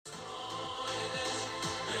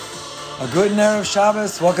A good Erev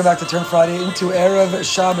Shabbos. Welcome back to Turn Friday into Erev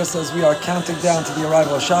Shabbos as we are counting down to the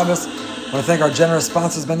arrival of Shabbos. I want to thank our generous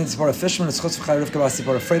sponsors, Bending Tzipora Fishman, Tzchutz V'chai Rivka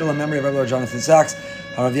B'Tzipora Freidel, in memory of Rabbi Jonathan Sachs,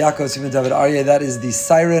 Harav Yaakov, Simon David Aryeh. That is the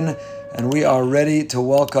siren, and we are ready to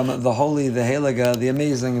welcome the holy, the Heilige, the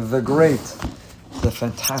amazing, the great, the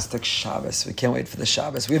fantastic Shabbos. We can't wait for the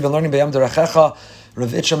Shabbos. We've been learning B'Yam Derechecha, Rav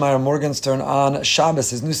Itchemeyer Morgenstern on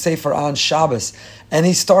Shabbos, his new sefer on Shabbos, and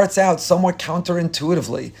he starts out somewhat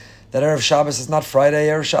counterintuitively. That Erev Shabbos is not Friday,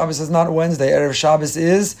 Erev Shabbos is not Wednesday, Erev Shabbos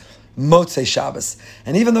is Motzei Shabbos.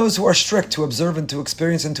 And even those who are strict to observe and to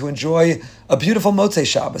experience and to enjoy a beautiful Motzei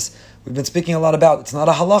Shabbos, we've been speaking a lot about, it's not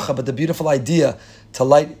a halacha, but the beautiful idea to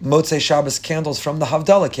light Motzei Shabbos candles from the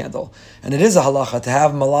Havdalah candle. And it is a halacha to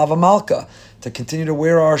have Malava Malka, to continue to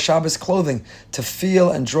wear our Shabbos clothing, to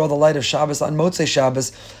feel and draw the light of Shabbos on Motzei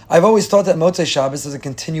Shabbos. I've always thought that Motzei Shabbos is a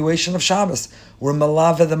continuation of Shabbos. We're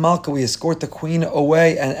Malava the Malka, we escort the queen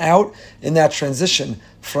away and out in that transition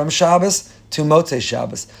from Shabbos to Motzei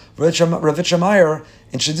Shabbos. Rav Itchemeyer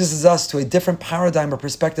introduces us to a different paradigm or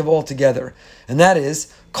perspective altogether. And that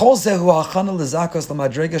is, Kol zehu hachana lezakos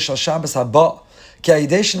l'madrega shel Shabbos haba. Ki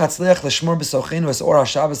ha'idei shenatzliach l'shmor b'sochinu es or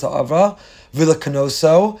ha'Shabbos ha'avra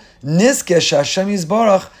v'lekanoso nizke she'Hashem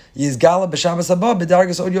yizbarach yizgala b'Shabbos haba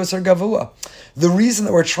b'dargas od yoser gavua. The reason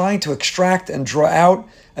that we're trying to extract and draw out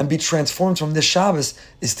and be transformed from this Shabbos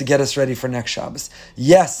is to get us ready for next Shabbos.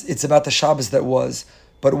 Yes, it's about the Shabbos that was,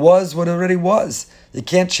 but was what already was. You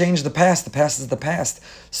can't change the past is the past.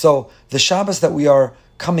 So the Shabbos that we are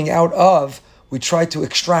coming out of, we try to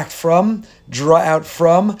extract from, draw out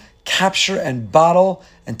from, capture and bottle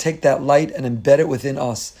and take that light and embed it within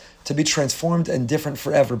us to be transformed and different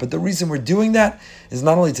forever. But the reason we're doing that is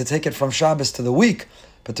not only to take it from Shabbos to the week,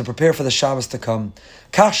 but to prepare for the Shabbos to come.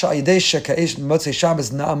 Kasha Aidesha Kaish Motzei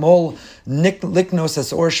Shabbos Naamol Liknos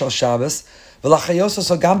Es Or Shal Shabbos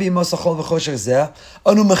V'Lachayosos Gambi Mosachol V'Choshech Zeh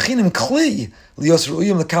Anu Mechinim Kli Lios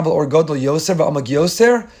Ru'uyim Lekabel Or Godol Yoser V'Amag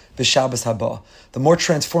Yoser V'Shabbos Haba. The more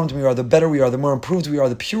transformed we are, the better we are, the more improved we are,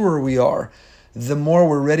 the purer we are, the more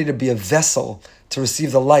we're ready to be a vessel to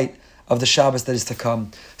receive the light of the Shabbos that is to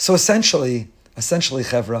come. So essentially,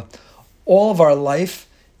 Chevra, all of our life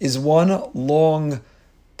is one long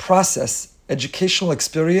process, educational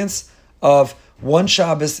experience of one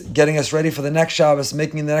Shabbos getting us ready for the next Shabbos,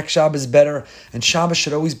 making the next Shabbos better, and Shabbos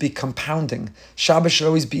should always be compounding. Shabbos should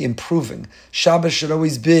always be improving. Shabbos should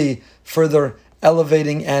always be further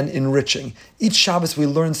elevating and enriching. Each Shabbos we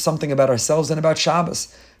learn something about ourselves and about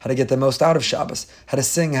Shabbos, how to get the most out of Shabbos, how to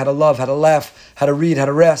sing, how to love, how to laugh, how to read, how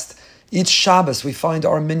to rest. Each Shabbos we find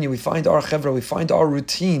our minyan, we find our chevra, we find our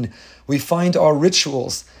routine, we find our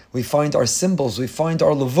rituals, we find our symbols, we find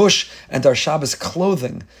our levush and our Shabbos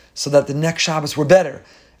clothing, so that the next Shabbos we're better.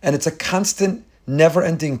 And it's a constant,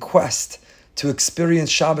 never-ending quest to experience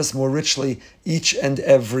Shabbos more richly each and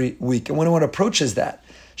every week. And when one approaches that,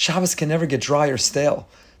 Shabbos can never get dry or stale.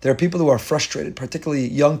 There are people who are frustrated, particularly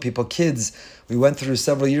young people, kids. We went through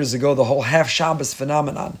several years ago the whole half Shabbos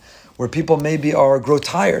phenomenon, where people maybe grow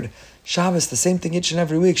tired. Shabbos, the same thing each and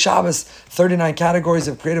every week. Shabbos, 39 categories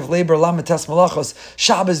of creative labor, lamites malachos.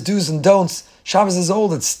 Shabbos, do's and don'ts. Shabbos is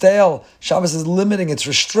old, it's stale. Shabbos is limiting, it's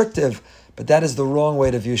restrictive. But that is the wrong way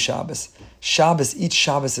to view Shabbos. Each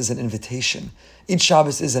Shabbos is an invitation. Each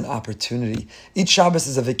Shabbos is an opportunity. Each Shabbos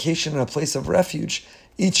is a vacation and a place of refuge.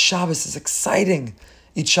 Each Shabbos is exciting.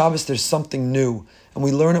 Each Shabbos there's something new. And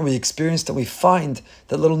we learn it, we experience it, we find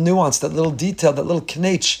that little nuance, that little detail, that little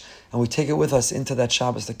knetch, and we take it with us into that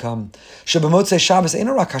Shabbos to come. Shebemotzei Shabbos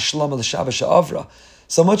eino rak hashlama l'Shabbos she'avra.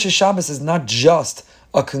 So Motzei Shabbos is not just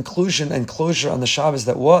a conclusion and closure on the Shabbos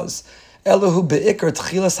that was. Elohu be'ikar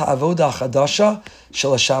tchilas ha'avoda chadasha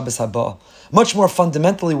shel Shabbos haba. Much more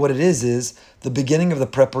fundamentally, what it is the beginning of the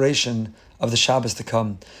preparation of the Shabbos to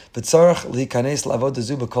come. V'tzarach likanes la'avoda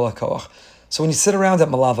zu b'kol ha'koach. So when you sit around at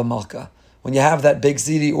Malava Malka, when you have that big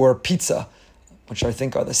ziti or pizza, which I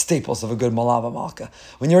think are the staples of a good Malava Malka,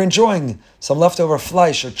 when you're enjoying some leftover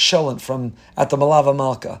fleisch or cholent from at the Malava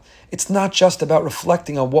Malka, it's not just about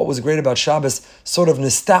reflecting on what was great about Shabbos sort of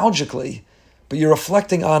nostalgically, but you're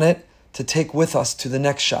reflecting on it to take with us to the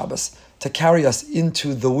next Shabbos, to carry us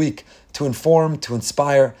into the week, to inform, to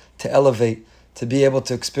inspire, to elevate, to be able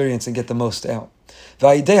to experience and get the most out.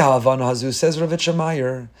 Says Rav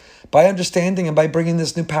Itchemeyer, by understanding and by bringing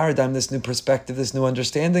this new paradigm, this new perspective, this new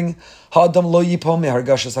understanding, there can be a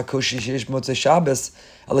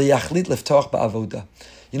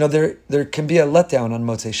letdown on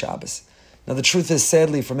Motzei Shabbos. Now the truth is,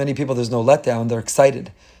 sadly, for many people there's no letdown. They're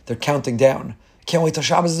excited. They're counting down. Can't wait till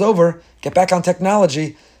Shabbos is over. Get back on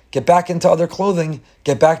technology. Get back into other clothing.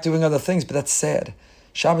 Get back doing other things. But that's sad.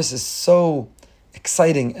 Shabbos is so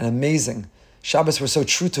exciting and amazing. Shabbos, we're so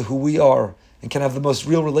true to who we are and can have the most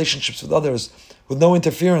real relationships with others with no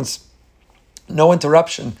interference, no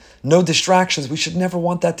interruption, no distractions. We should never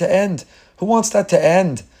want that to end. Who wants that to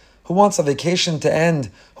end? Who wants a vacation to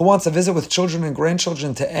end? Who wants a visit with children and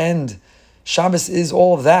grandchildren to end? Shabbos is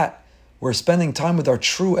all of that. We're spending time with our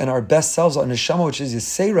true and our best selves, our neshama, which is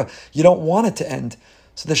Yisera. You don't want it to end.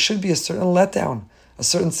 So there should be a certain letdown, a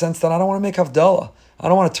certain sense that I don't want to make Havdalah. I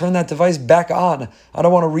don't want to turn that device back on. I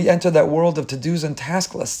don't want to re-enter that world of to-dos and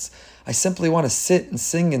task lists. I simply want to sit and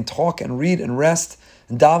sing and talk and read and rest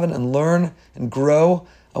and daven and learn and grow.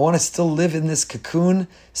 I want to still live in this cocoon,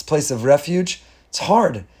 this place of refuge. It's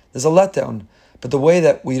hard. There's a letdown. But the way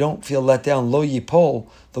that we don't feel let down, lo yipol,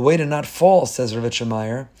 the way to not fall, says Rav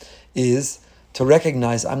Shemeyer, is to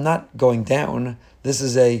recognize I'm not going down. This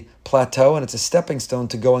is a plateau and it's a stepping stone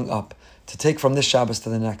to going up, to take from this Shabbos to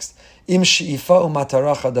the next. Im she'ifa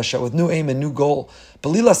u'matara chadasha, with new aim and new goal,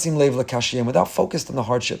 b'li lasim lev l'kashiyim, without focused on the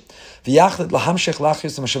hardship. V'yachlit lahamshech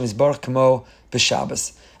lachyus Hashem yisbarach kamo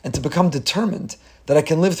b'Shabbos, and to become determined that I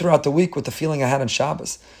can live throughout the week with the feeling I had on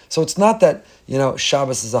Shabbos. So it's not that,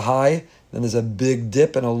 Shabbos is a high, then there's a big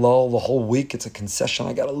dip and a lull the whole week. It's a concession.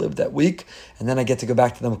 I got to live that week. And then I get to go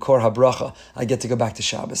back to the Makor HaBracha. I get to go back to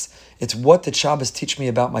Shabbos. It's what did Shabbos teach me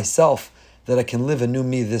about myself that I can live a new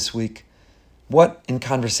me this week. What in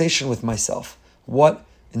conversation with myself. What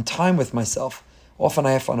in time with myself. Often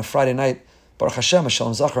I have on a Friday night, Baruch Hashem,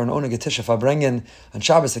 Shalom Zachar, and Oneg Tisha, if I bring in on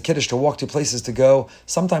Shabbos a Kiddush to walk to places to go.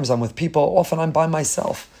 Sometimes I'm with people. Often I'm by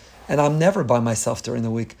myself. And I'm never by myself during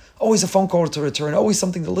the week. Always a phone call to return, always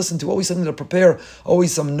something to listen to, always something to prepare,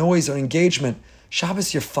 always some noise or engagement.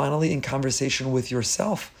 Shabbos, you're finally in conversation with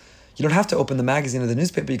yourself. You don't have to open the magazine or the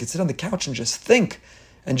newspaper. You can sit on the couch and just think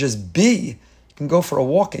and just be. You can go for a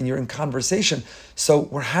walk and you're in conversation. So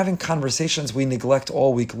we're having conversations we neglect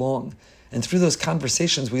all week long. And through those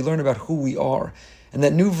conversations, we learn about who we are. And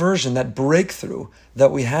that new version, that breakthrough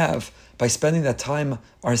that we have by spending that time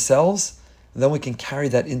ourselves, then we can carry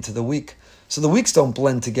that into the week. So the weeks don't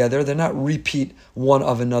blend together. They're not repeat one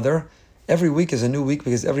of another. Every week is a new week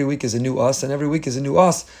because every week is a new us, and every week is a new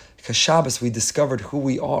us because Shabbos we discovered who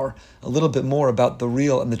we are, a little bit more about the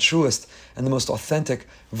real and the truest and the most authentic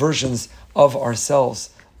versions of ourselves.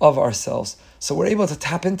 So we're able to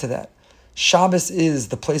tap into that. Shabbos is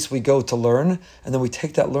the place we go to learn, and then we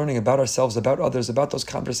take that learning about ourselves, about others, about those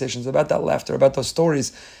conversations, about that laughter, about those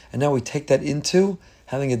stories, and now we take that into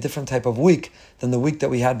having a different type of week than the week that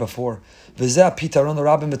we had before. So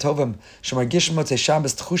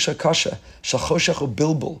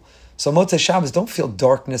Motzei Shabbos, don't feel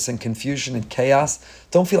darkness and confusion and chaos.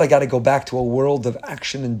 Don't feel I got to go back to a world of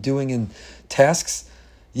action and doing and tasks.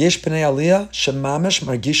 Yesh Pnei Aliyah shemamish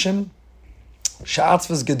margishim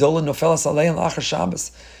sha'atzvas gedola nofelas alein la'achar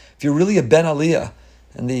Shabbos. If you're really a ben Aliyah,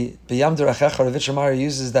 and the B'yam Derachecha Rav Shemeyer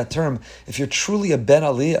uses that term, if you're truly a ben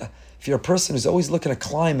Aliyah, if you're a person who's always looking to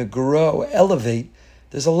climb, grow, elevate,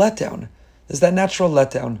 there's a letdown. There's that natural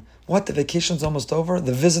letdown. What? The vacation's almost over?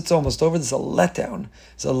 The visit's almost over? There's a letdown.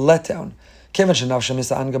 There's a letdown.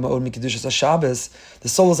 The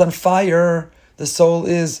soul is on fire. The soul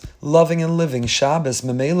is loving and living. Shabbos,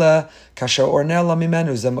 memela, kasher ornella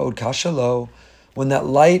mimenu zemod kashalo. When that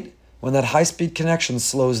light, when that high-speed connection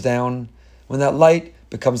slows down, when that light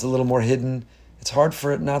becomes a little more hidden, it's hard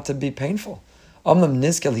for it not to be painful. But if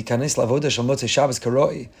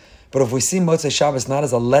we see Motzei Shabbos not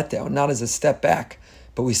as a letdown, not as a step back,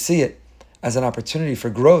 but we see it as an opportunity for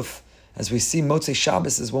growth, as we see Motzei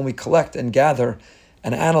Shabbos is when we collect and gather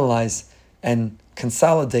and analyze and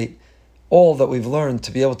consolidate all that we've learned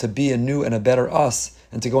to be able to be a new and a better us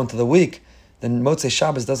and to go into the week, then Motzei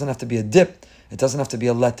Shabbos doesn't have to be a dip. It doesn't have to be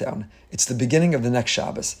a letdown. It's the beginning of the next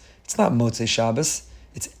Shabbos. It's not Motzei Shabbos.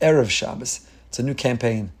 It's Erev Shabbos. It's a new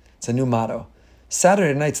campaign. It's a new motto.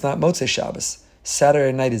 Saturday night's not Motzei Shabbos.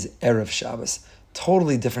 Saturday night is Erev Shabbos.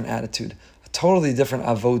 Totally different attitude. A totally different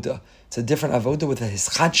avoda. It's a different avoda with a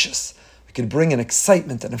hischadshus. We could bring an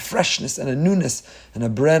excitement and a freshness and a newness and a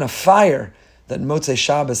brand of fire that Motzei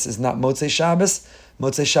Shabbos is not Motzei Shabbos.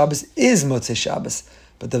 Motzei Shabbos is Motzei Shabbos.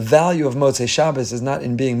 But the value of Motzei Shabbos is not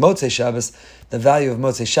in being Motzei Shabbos. The value of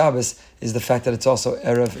Motzei Shabbos is the fact that it's also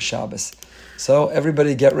Erev Shabbos. So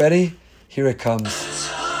everybody get ready. Here it comes.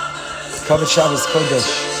 Kavod Shabbos Kodesh.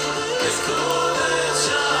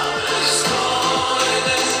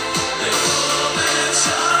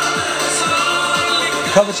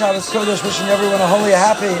 Kavod Shabbos Kodesh, wishing everyone a holy, a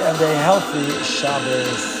happy, and a healthy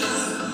Shabbos.